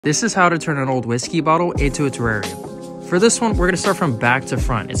This is how to turn an old whiskey bottle into a terrarium. For this one, we're going to start from back to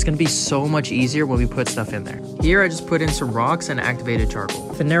front. It's going to be so much easier when we put stuff in there. Here, I just put in some rocks and activated charcoal.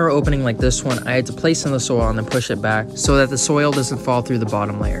 With a narrow opening like this one, I had to place in the soil and then push it back so that the soil doesn't fall through the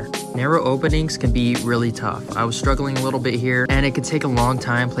bottom layer. Narrow openings can be really tough. I was struggling a little bit here, and it could take a long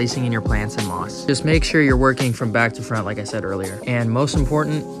time placing in your plants and moss. Just make sure you're working from back to front like I said earlier. And most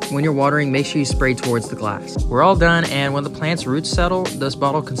important, when you're watering, make sure you spray towards the glass. We're all done, and when the plant's roots settle, this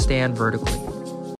bottle can stand vertically.